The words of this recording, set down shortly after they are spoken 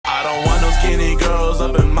I don't want no skinny girls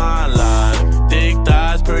up in my life. Thick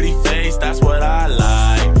thighs, pretty face, that's what I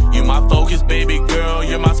like. You my focus, baby girl,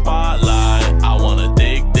 you're my spotlight. I want a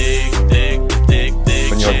thick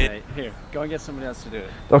shit. Here, go and get somebody else to do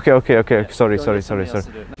it. Okay. Sorry.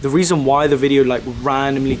 The reason why the video like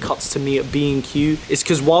randomly cuts to me at B&Q is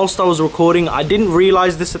because whilst I was recording, I didn't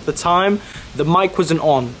realize this at the time, the mic wasn't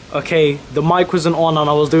on, okay? The mic wasn't on and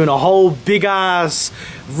I was doing a whole big ass,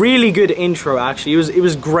 really good intro actually. It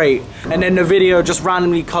was great. And then the video just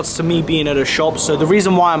randomly cuts to me being at a shop. So the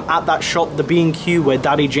reason why I'm at that shop, the B&Q where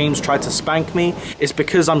Daddy James tried to spank me, is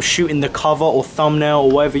because I'm shooting the cover or thumbnail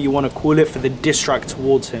or whatever you want to call it for the diss track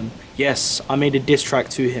towards him. Yes, I made a diss track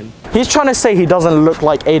to him. He's trying to say he doesn't look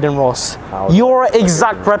like Aiden Ross. You're an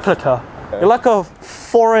exact replica. You're like a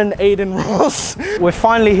foreign Aiden Ross. We're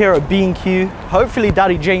finally here at B&Q. Hopefully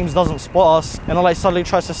Daddy James doesn't spot us and like suddenly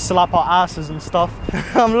tries to slap our asses and stuff.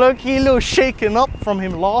 I'm low-key a little shaken up from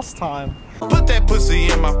him last time. Put that pussy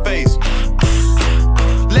in my face.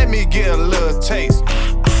 Let me get a little taste.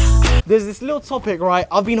 There's this little topic, right,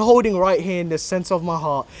 I've been holding right here in the center of my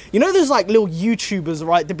heart. You know there's like little YouTubers,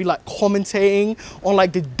 right, they'd be like commentating on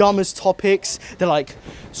like the dumbest topics. They're like,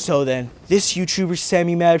 so then, this YouTuber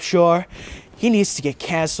Sammy Mabshore, he needs to get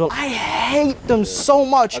cancelled. I hate them so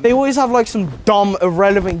much. They always have like some dumb,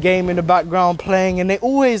 irrelevant game in the background playing, and they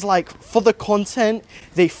always like, for the content,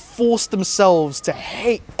 they force themselves to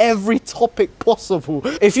hate every topic possible.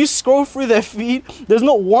 If you scroll through their feed, there's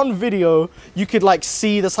not one video you could like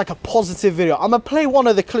see that's like a positive video. I'm gonna play one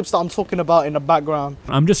of the clips that I'm talking about in the background.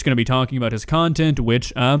 I'm just gonna be talking about his content,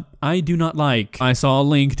 which I do not like. I saw a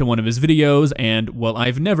link to one of his videos, and well,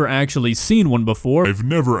 I've never actually seen one before.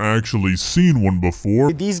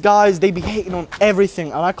 These guys, they be hating on everything,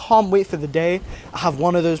 and I can't wait for the day I have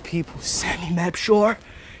one of those people. Sammy Mabshore,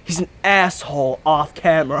 he's an asshole off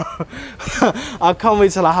camera. I can't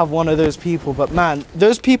wait till I have one of those people. But man,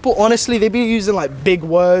 those people, honestly, they be using like big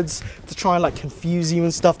words to try and like confuse you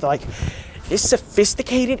and stuff. They're like, this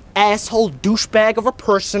sophisticated asshole douchebag of a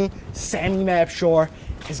person, Sammy Mabshore,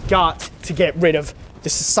 has got to get rid of the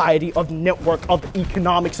society of the network, of the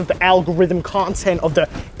economics, of the algorithm content, of the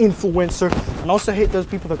influencer. And I also hate those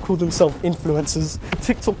people that call themselves influencers.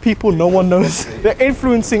 TikTok people, no one knows. They're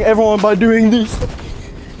influencing everyone by doing this.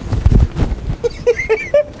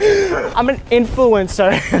 I'm an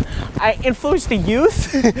influencer. I influence the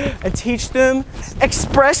youth and teach them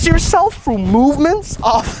express yourself through movements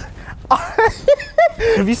of...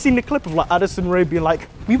 Have you seen the clip of like Addison Rae being like,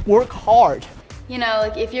 we work hard? You know,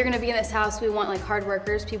 like if you're gonna be in this house, we want like hard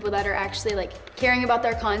workers, people that are actually like caring about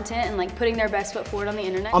their content and like putting their best foot forward on the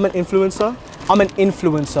internet. I'm an influencer. I'm an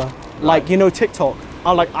influencer. Like, you know, TikTok.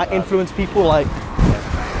 I influence people like,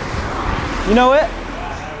 you know it?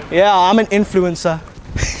 Yeah, I'm an influencer.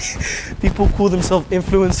 People call themselves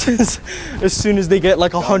influencers as soon as they get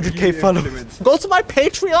like 100K followers. Go to my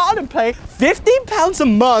Patreon and pay £15 a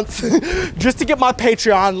month just to get my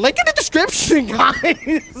Patreon. Link in the description,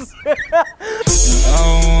 guys.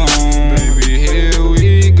 Baby, here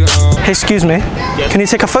we go. Hey, excuse me. Yes. Can you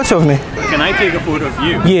take a photo of me? Can I take a photo of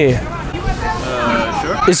you? Yeah.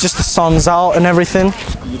 Sure. It's just the sun's out and everything.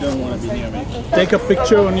 You don't want to be near me. Take a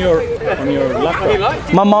picture on your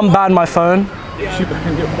laptop. My mum banned my phone. She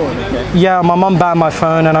banned your phone, okay? Yeah, my mum banned my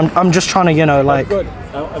phone, and I'm just trying to, you know, like... Good.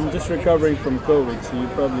 I'm just recovering from COVID, so you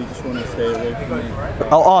probably just want to stay away from me.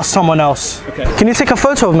 I'll ask someone else. Okay. Can you take a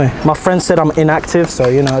photo of me? My friend said I'm inactive, so,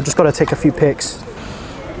 you know, I just got to take a few pics.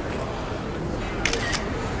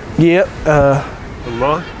 Yep.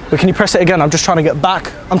 But can you press it again? I'm just trying to get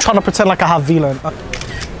back. I'm trying to pretend like I have VLAN.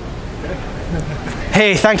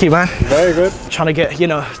 Hey, thank you, man. Very good. Trying to get, you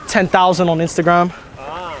know, 10,000 on Instagram.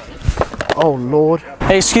 Oh, Lord.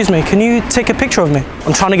 Hey, excuse me, can you take a picture of me?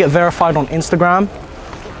 I'm trying to get verified on Instagram.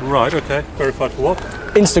 Right, okay. Verified for what?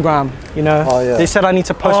 Instagram, you know. Oh, yeah. They said I need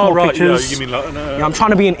to post more pictures. Yeah, you mean like... Yeah, I'm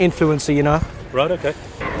trying to be an influencer, you know. Right, okay.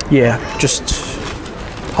 Yeah, just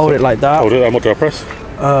hold it like that. Hold it, and what do I press?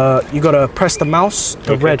 You gotta press the mouse,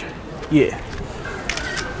 the red. Yeah.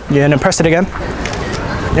 Yeah, and then press it again.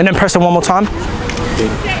 And then press it one more time.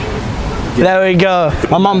 There we go.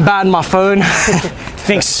 My mum banned my phone.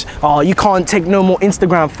 Thinks, oh, you can't take no more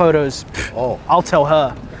Instagram photos. Oh. I'll tell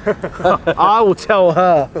her. I will tell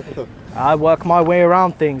her. I work my way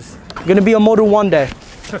around things. I'm gonna be a model one day.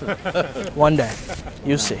 One day.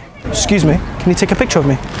 You'll see. Excuse me, can you take a picture of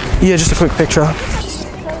me? Yeah, just a quick picture.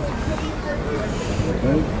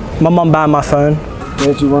 My mum banned my phone.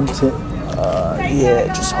 Where do you want it? Yeah,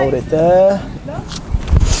 just hold it there.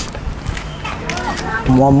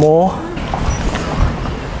 And one more.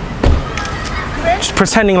 Just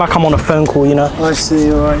pretending like I'm on a phone call, you know? I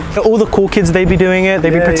see, alright. All the cool kids, they be doing it. They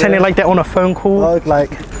be pretending like they're on a phone call. Oh, Like,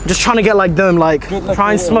 just trying to get like them, like,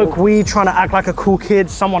 try and smoke weed, trying to act like a cool kid,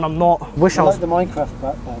 someone I'm not. Wish I was. the Minecraft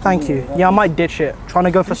backpack. Thank you. Yeah, I might ditch it. Trying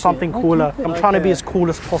to go for something cooler. I'm trying to be as cool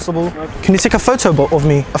as possible. Can you take a photo of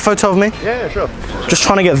me? A photo of me? Yeah, sure. Just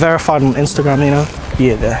trying to get verified on Instagram, you know?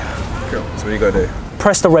 Yeah, there. Cool. So what you gotta do?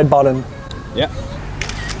 Press the red button. Yeah.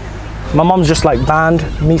 My mum's just like banned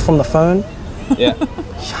me from the phone. Yeah.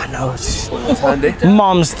 Yeah, I know. It's handy.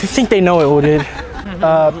 Mums, they think they know it all, dude.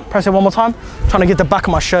 Press it one more time. Trying to get the back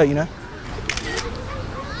of my shirt, you know?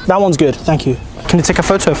 That one's good, thank you. Can you take a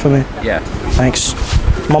photo for me? Yeah. Thanks.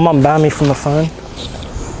 My mum banned me from the phone.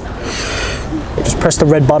 Just press the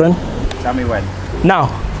red button. Tell me when. Now,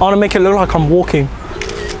 I want to make it look like I'm walking.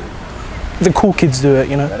 The cool kids do it,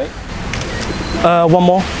 you know? Ready? One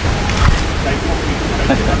more.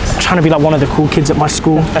 I'm trying to be like one of the cool kids at my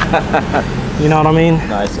school. You know what I mean?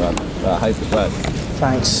 Nice one. I hope it works.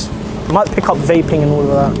 Thanks. I might pick up vaping and all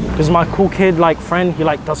of that. Because my cool kid like friend, he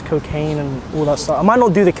like does cocaine and all that stuff. I might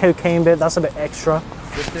not do the cocaine bit, that's a bit extra.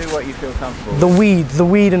 Just do what you feel comfortable. The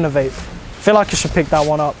weed and the vape. I feel like I should pick that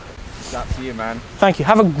one up. It's up to you, man. Thank you,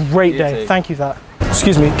 have a great day. too. Thank you for that.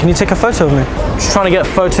 Excuse me, can you take a photo of me? Just trying to get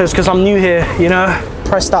photos because I'm new here, you know?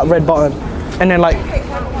 Press that red button. And then like,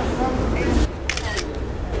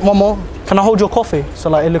 one more. Can I hold your coffee? So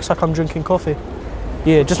like it looks like I'm drinking coffee.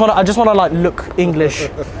 Yeah, I just wanna like look English.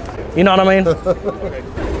 You know what I mean?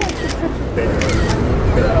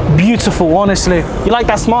 Beautiful, honestly. You like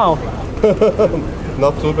that smile?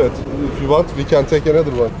 Not too bad. If you want, we can take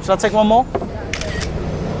another one. Should I take one more?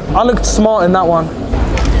 I looked smart in that one.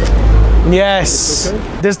 Yes.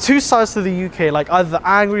 Okay. There's two sides to the UK, like either the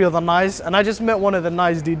angry or the nice, and I just met one of the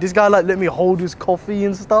nice dude. This guy like let me hold his coffee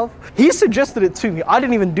and stuff. He suggested it to me. I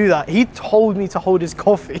didn't even do that. He told me to hold his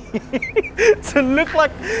coffee to look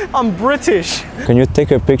like I'm British. Can you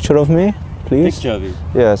take a picture of me, please? Picture of you?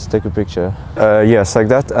 Yes, take a picture. Yes, like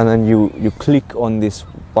that, and then you click on this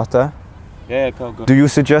button. Yeah, go. Do you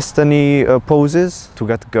suggest any poses to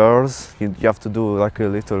get girls? You have to do like a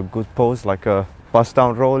little good pose, like a bust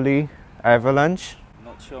down rollie, avalanche.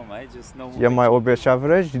 Not sure, mate. Just normal. Yeah, my OBH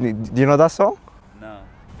average. Do you know that song? No.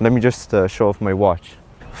 Let me just show off my watch.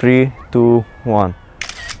 3, 2, 1.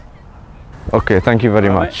 Okay, thank you very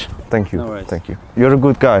much. Thank you. No worries. Thank you. You're a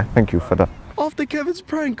good guy. Thank you for that. After Kevin's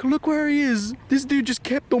prank, look where he is. This dude just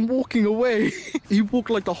kept on walking away. He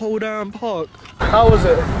walked like the whole damn park. How was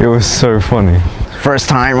it? It was so funny. First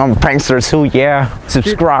time I'm prankster too, yeah.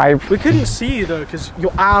 Subscribe. Dude, we couldn't see you though, because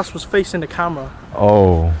your ass was facing the camera.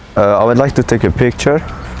 Oh. I would like to take a picture.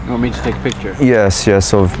 You want me to take a picture? Yes,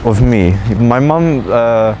 of me. My mom,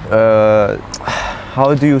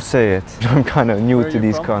 how do you say it? I'm kind of new to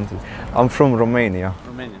these countries. I'm from Romania.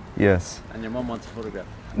 Romania? Yes. And your mom wants a photograph?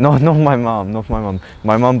 No, not my mom, not my mom.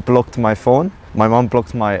 My mom blocked my phone. My mom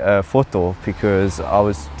blocked my photo because I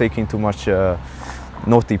was taking too much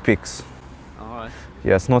naughty pics. Alright.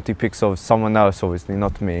 Yes, naughty pics of someone else, obviously,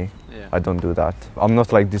 not me. Yeah. I don't do that. I'm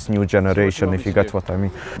not like this new generation, if you get what I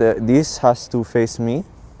mean. This has to face me.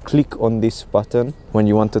 Click on this button when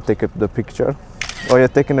you want to take the picture. Oh, you're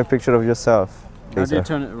taking a picture of yourself. How do you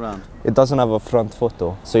turn it around? It doesn't have a front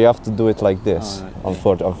photo, so you have to do it like this,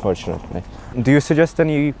 unfortunately. Do you suggest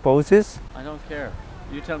any poses? I don't care.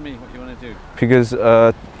 You tell me what you want to do. Because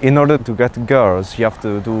in order to get girls, you have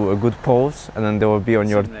to do a good pose, and then they will be on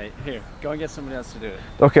your... Here, go and get somebody else to do it.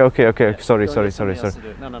 Okay. Yeah, Sorry.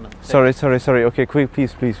 No. Sorry. Okay, quick,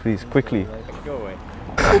 please, quickly. Go away.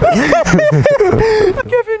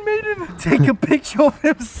 Kevin made him take a picture of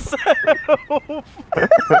himself.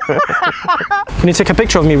 Can you take a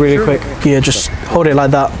picture of me really quick? Yeah, just hold it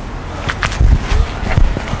like that.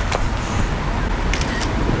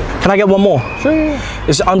 Can I get one more? Sure.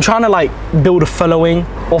 I'm trying to like build a following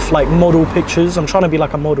off like model pictures. I'm trying to be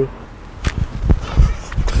like a model.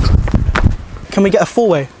 Can we get a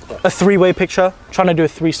four-way? A three-way picture? Trying to do a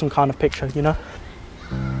threesome kind of picture, you know?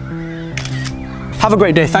 Have a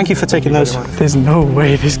great day. Thank you for taking those. There's no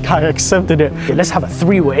way this guy accepted it. Yeah, let's have a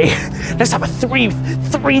three-way. Let's have a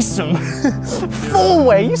threesome.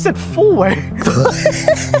 Four-way. You said four-way.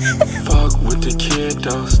 Fuck with the kid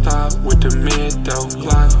though. Stop with the mid though.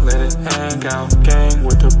 Glock, let it hang out. Gang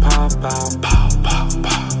with the pop out. Pow, pow,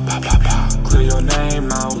 pow, pow, pow, pow. Clear your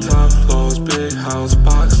name out. Top floors, big house,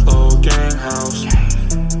 box low, gang house.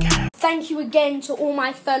 Thank you again to all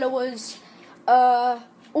my followers.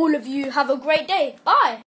 All of you have a great day. Bye.